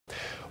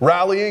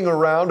Rallying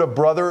around a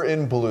brother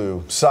in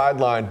blue,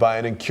 sidelined by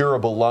an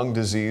incurable lung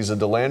disease, a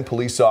Deland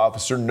police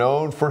officer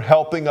known for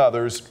helping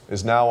others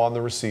is now on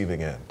the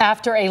receiving end.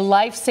 After a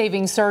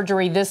life-saving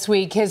surgery this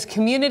week, his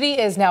community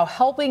is now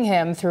helping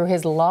him through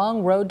his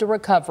long road to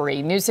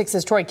recovery. News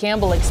 6's Troy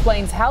Campbell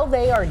explains how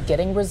they are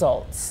getting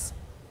results.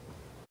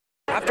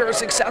 After a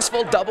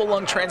successful double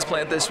lung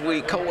transplant this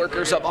week,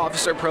 co-workers of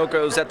Officer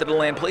Prokos at the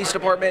Deland Police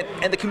Department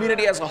and the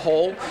community as a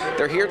whole,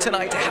 they're here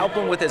tonight to help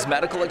him with his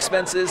medical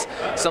expenses,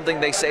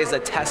 something they say is a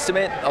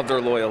testament of their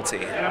loyalty.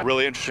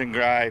 Really interesting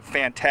guy,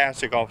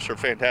 fantastic officer,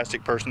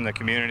 fantastic person in the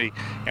community,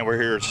 and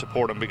we're here to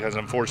support him because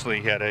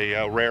unfortunately he had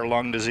a rare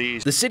lung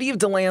disease. The City of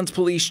Deland's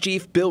Police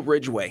Chief Bill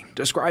Ridgway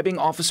describing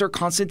Officer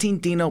Constantine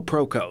Dino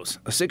Prokos,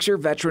 a 6-year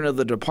veteran of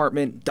the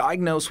department,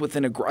 diagnosed with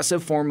an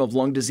aggressive form of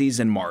lung disease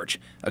in March,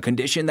 a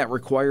condition that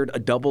required a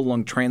double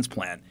lung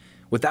transplant.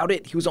 Without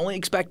it, he was only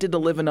expected to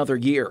live another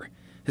year.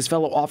 His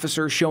fellow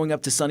officers showing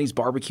up to Sonny's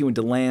Barbecue in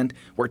Deland,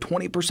 where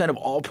 20% of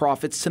all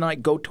profits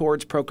tonight go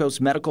towards Prokos'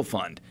 medical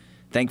fund.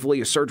 Thankfully,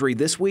 his surgery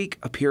this week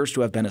appears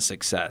to have been a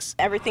success.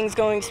 Everything's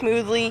going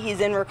smoothly. He's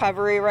in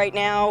recovery right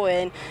now,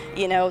 and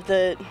you know,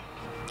 the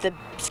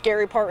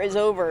scary part is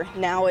over.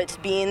 Now it's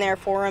being there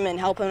for him and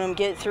helping him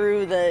get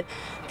through the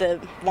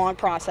long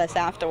process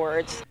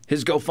afterwards.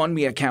 His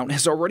GoFundMe account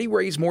has already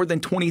raised more than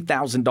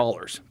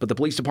 $20,000, but the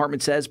police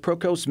department says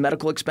Prokos'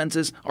 medical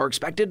expenses are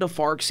expected to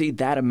far exceed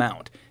that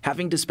amount,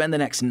 having to spend the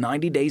next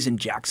 90 days in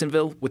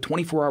Jacksonville with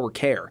 24-hour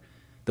care.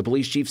 The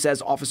police chief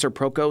says Officer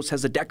Prokos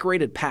has a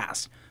decorated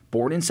past,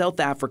 born in South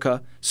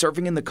Africa,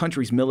 serving in the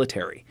country's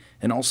military,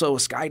 and also a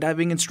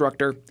skydiving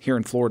instructor here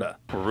in Florida.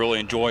 We really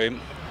enjoy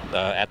him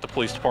at the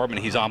police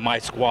department. He's on my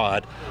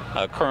squad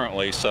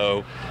currently,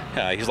 so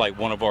he's like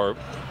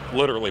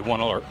literally one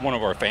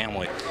of our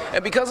family.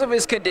 And because of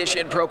his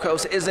condition,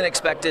 Prokos isn't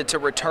expected to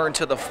return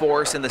to the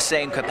force in the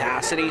same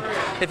capacity.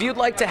 If you'd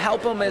like to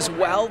help him as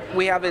well,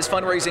 we have his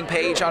fundraising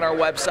page on our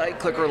website,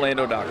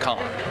 clickorlando.com.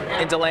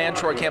 In Deland,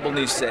 Troy Campbell,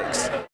 News 6.